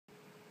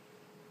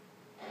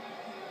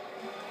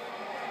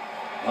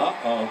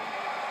Uh-oh.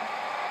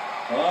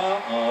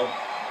 Uh-oh.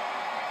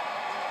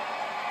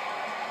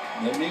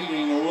 The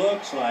meeting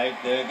looks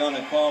like they're going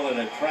to call it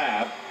a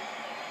trap.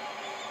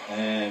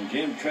 And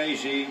Jim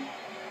Tracey,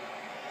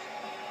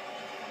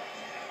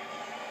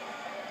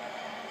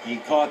 he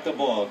caught the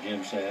ball,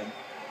 Jim said.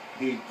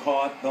 He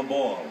caught the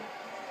ball.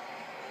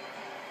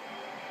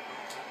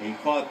 He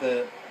caught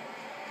the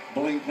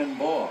blinking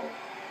ball.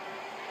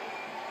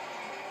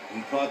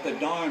 He caught the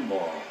darn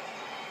ball.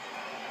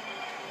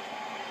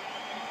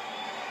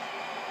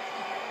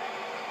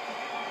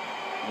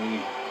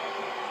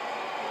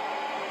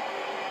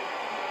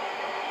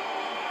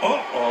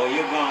 Uh-oh,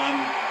 you're gone.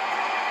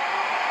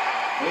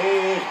 He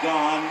is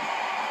gone.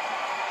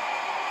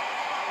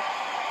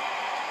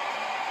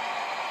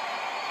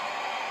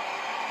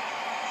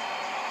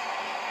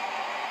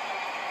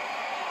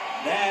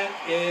 That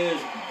is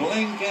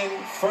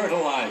blinking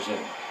fertilizer.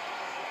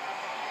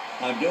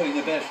 I'm doing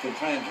the best to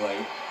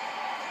translate.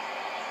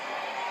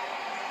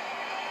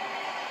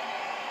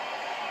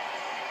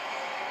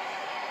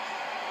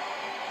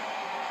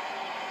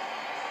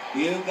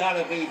 You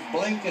gotta be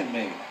blinking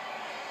me.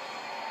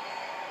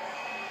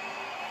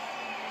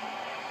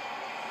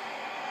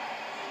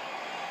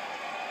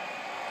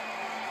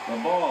 The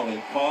ball,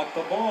 he caught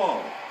the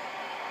ball.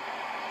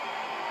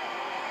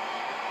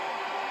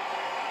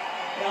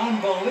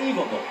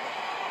 Unbelievable.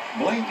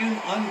 Blinking,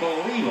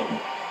 unbelievable.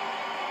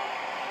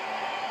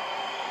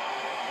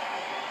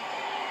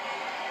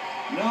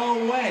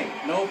 No way.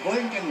 No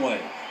blinking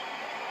way.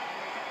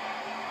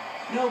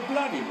 No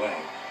bloody way.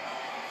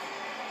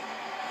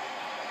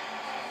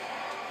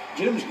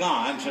 Jim's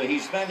gone, so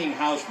he's spending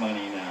house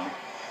money now.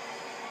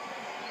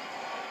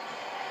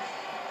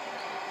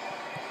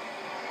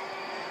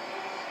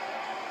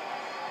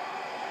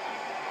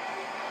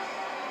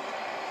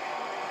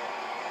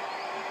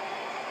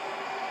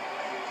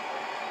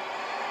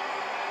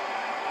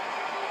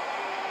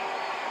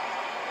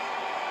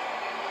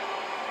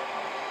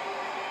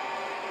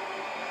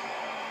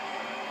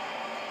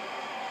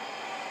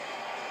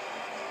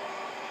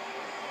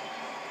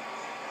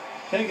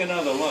 Take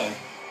another look.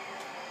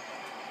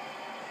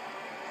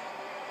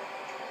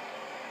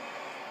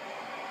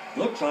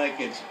 Looks like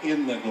it's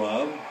in the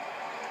glove.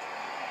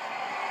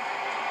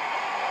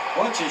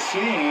 What's a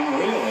shame,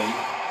 really,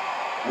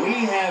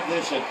 we have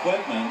this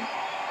equipment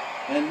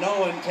and no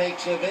one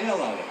takes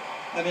avail of it.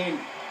 I mean,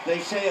 they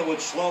say it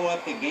would slow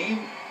up the game.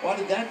 What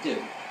did that do?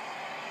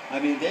 I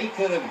mean, they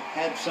could have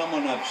had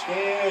someone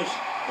upstairs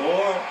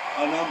or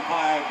an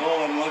umpire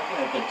go and look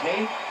at the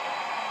tape.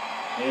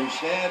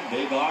 Instead,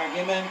 big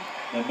argument.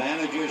 The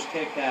manager's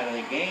kicked out of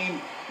the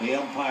game. The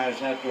umpires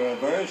have to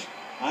reverse.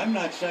 I'm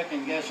not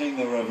second-guessing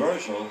the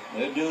reversal.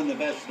 They're doing the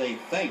best they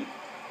think.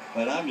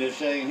 But I'm just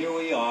saying, here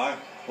we are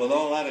with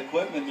all that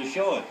equipment to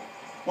show it.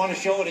 Want to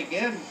show it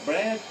again,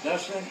 Brad,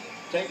 Dustin?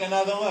 Take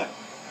another look.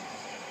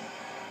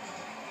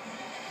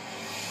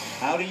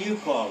 How do you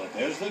call it?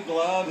 There's the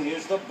glove.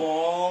 Here's the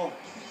ball.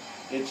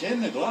 It's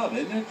in the glove,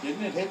 isn't it?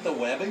 Didn't it hit the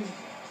webbing?